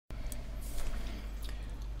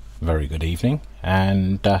Very good evening,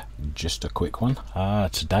 and just a quick one.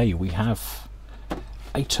 Today we have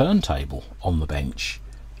a turntable on the bench,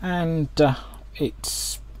 and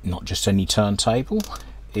it's not just any turntable,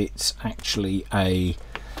 it's actually a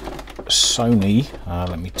Sony,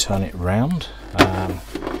 let me turn it round,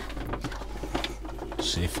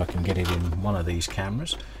 see if I can get it in one of these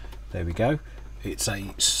cameras. There we go. It's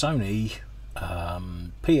a Sony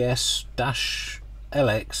PS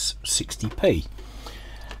LS60P,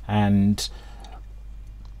 and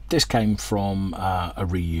this came from a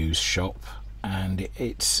reuse shop, and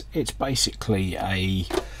it's basically a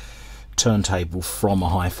turntable from a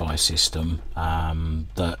hi-fi system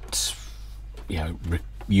that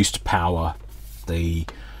used to power the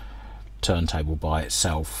turntable by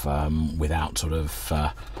itself without sort of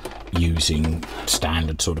using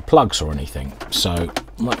standard sort of plugs or anything. So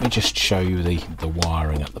let me just show you the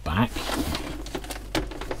wiring at the back.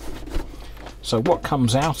 So what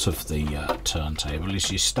comes out of the turntable is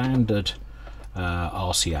your standard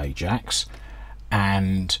RCA jacks,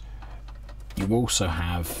 and you also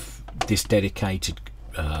have this dedicated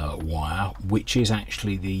wire, which is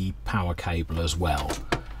actually the power cable as well.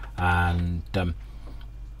 And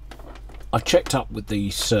I've checked up with the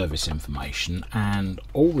service information, and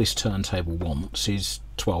all this turntable wants is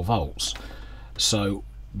 12 volts. So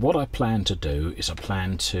what I plan to do is I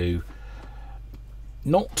plan to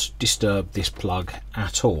not disturb this plug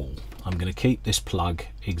at all. I'm going to keep this plug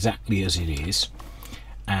exactly as it is,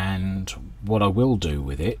 and what I will do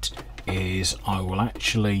with it is I will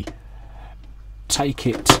actually take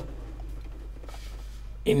it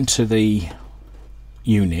into the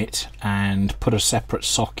unit and put a separate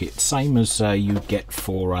socket, same as you get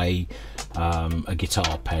for a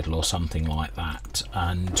guitar pedal or something like that,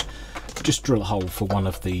 and just drill a hole for one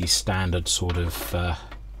of the standard sort of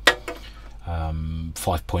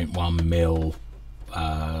 5.1mm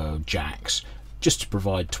jacks, just to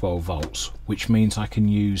provide 12 volts, which means I can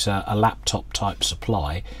use a laptop type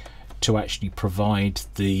supply to actually provide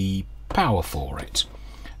the power for it.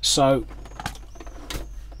 So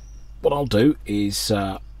what I'll do is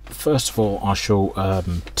first of all I shall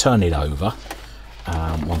turn it over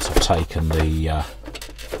once I've taken the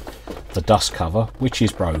dust cover, which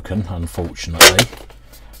is broken unfortunately,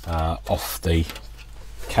 off the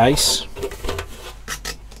case.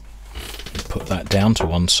 Put that down to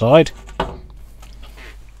one side,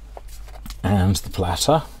 and the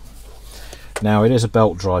platter. Now it is a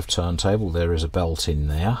belt drive turntable, there is a belt in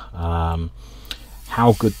there.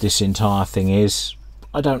 How good this entire thing is,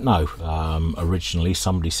 I don't know. Originally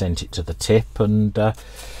somebody sent it to the tip, and the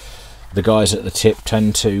guys at the tip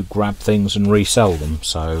tend to grab things and resell them,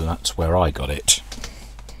 so that's where I got it.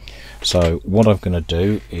 So what I'm going to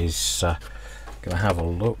do is going to have a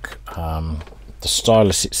look. The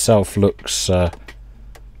stylus itself looks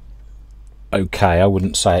okay. I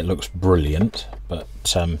wouldn't say it looks brilliant, but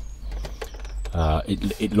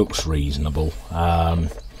it looks reasonable. And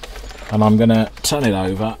I'm going to turn it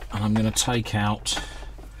over, and I'm going to take out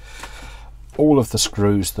all of the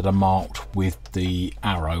screws that are marked with the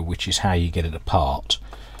arrow, which is how you get it apart.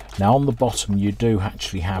 Now on the bottom you do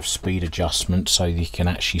actually have speed adjustment, so you can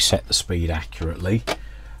actually set the speed accurately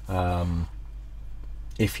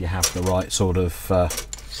if you have the right sort of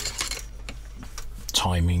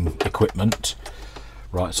timing equipment,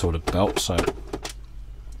 right sort of belt. So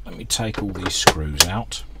let me take all these screws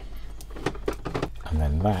out, and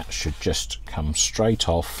then that should just come straight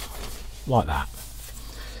off like that,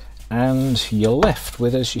 and you're left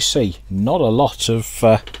with, as you see, not a lot of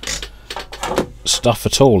stuff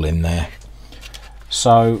at all in there.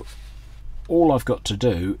 So all I've got to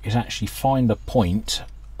do is actually find a point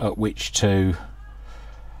at which to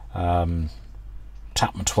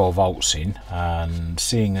tap my 12 volts in, and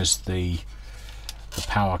seeing as the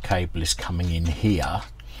power cable is coming in here,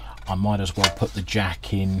 I might as well put the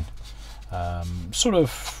jack in sort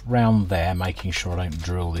of round there, making sure I don't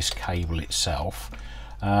drill this cable itself,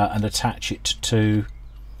 and attach it to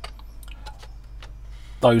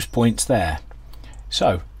those points there.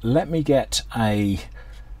 So let me get a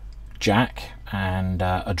jack and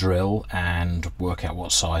a drill and work out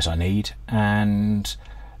what size I need, and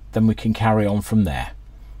then we can carry on from there.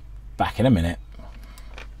 Back in a minute.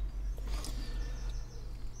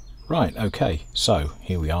 Right, okay, so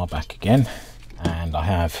here we are back again, and I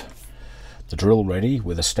have the drill ready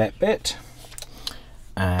with a step bit,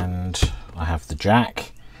 and I have the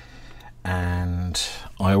jack, and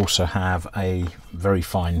I also have a very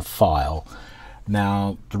fine file.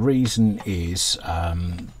 Now the reason is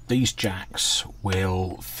these jacks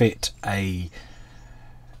will fit a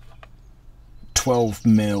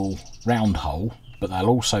 12mm round hole, but they'll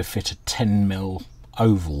also fit a 10mm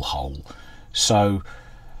oval hole. So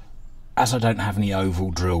as I don't have any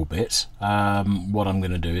oval drill bits, what I'm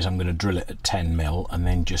going to do is I'm going to drill it at 10mm and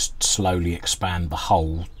then just slowly expand the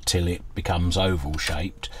hole till it becomes oval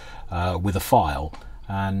shaped with a file,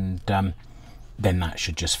 and then that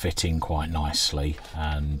should just fit in quite nicely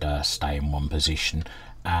and stay in one position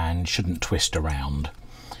and shouldn't twist around.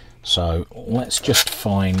 So let's just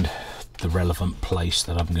find the relevant place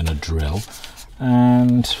that I'm going to drill,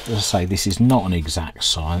 and as I say, this is not an exact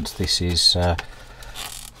science. This is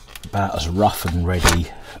about as rough and ready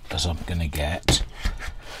as I'm going to get.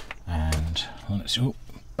 And let's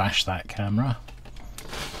bash that camera.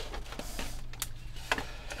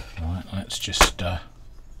 Right, let's just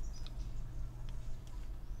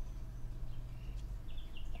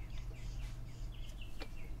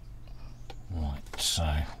right,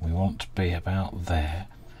 so we want to be about there,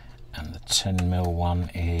 and the 10mm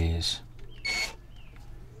one is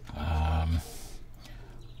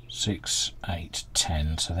 6, 8,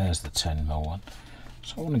 10, so there's the 10mm one.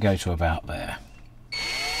 So I want to go to about there.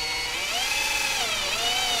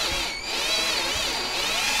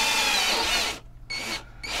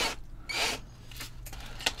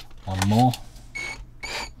 One more.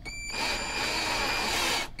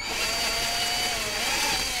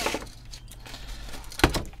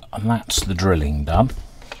 And that's the drilling done.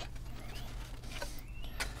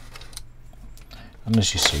 And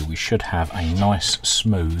as you see, we should have a nice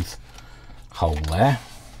smooth hole there.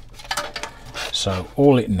 So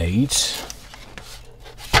all it needs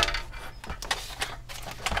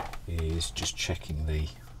is just checking the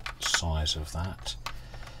size of that.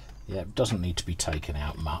 Yeah, it doesn't need to be taken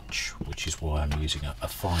out much, which is why I'm using a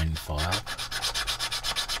fine file.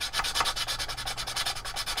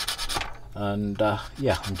 And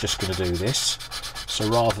yeah, I'm just going to do this. So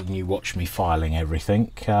rather than you watch me filing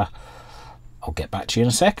everything, I'll get back to you in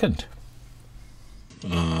a second.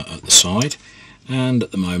 At the side, and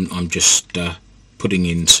at the moment I'm just putting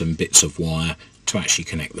in some bits of wire to actually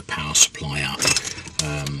connect the power supply up.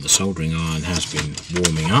 The soldering iron has been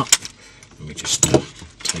warming up. Let me just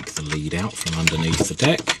take the lead out from underneath the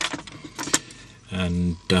deck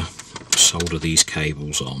and solder these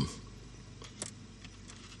cables on.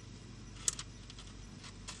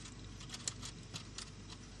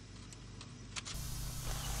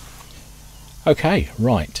 Okay,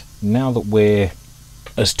 right, now that we're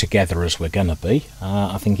as together as we're gonna be,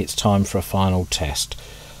 I think it's time for a final test.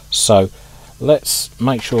 So let's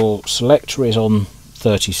make sure selector is on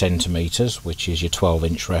 30 centimeters, which is your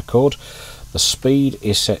 12-inch record. The speed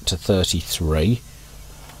is set to 33.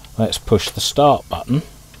 Let's push the start button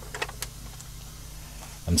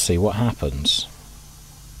and see what happens.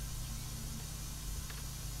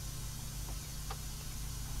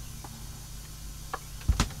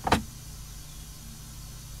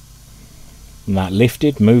 And that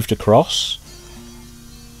lifted, moved across,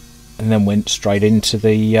 and then went straight into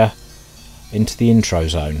the intro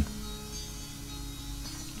zone.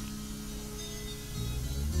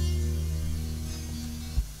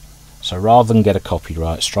 So rather than get a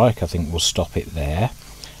copyright strike, I think we'll stop it there.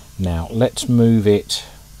 Now let's move it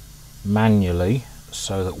manually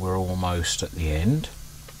so that we're almost at the end.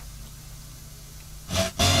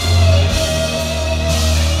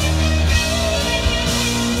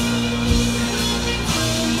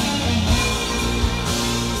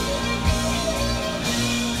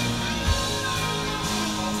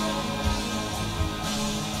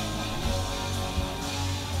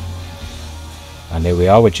 And here we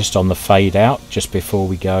are, we're just on the fade out, just before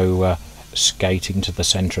we go skating to the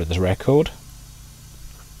centre of the record.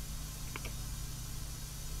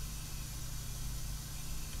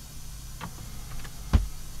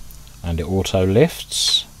 And it auto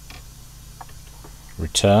lifts,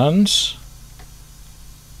 returns,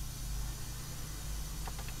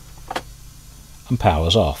 and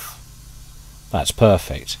powers off. That's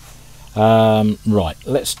perfect. Right,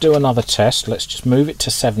 let's do another test. Let's just move it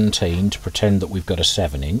to 17 to pretend that we've got a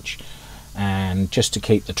 7-inch, and just to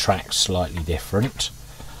keep the tracks slightly different,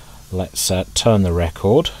 let's turn the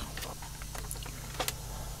record.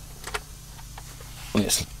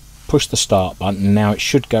 Let's push the start button. Now it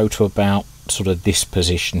should go to about sort of this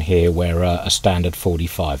position here where a standard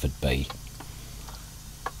 45 would be.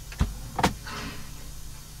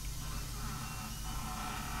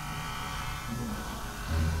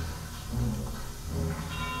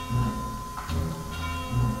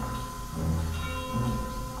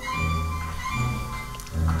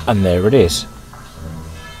 And there it is.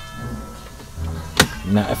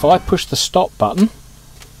 Now if I push the stop button,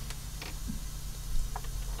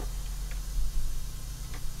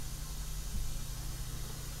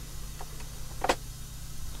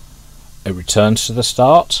 it returns to the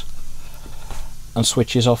start and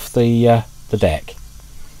switches off the deck.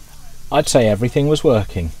 I'd say everything was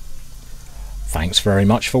working. Thanks very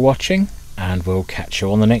much for watching, and we'll catch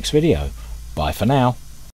you on the next video. Bye for now.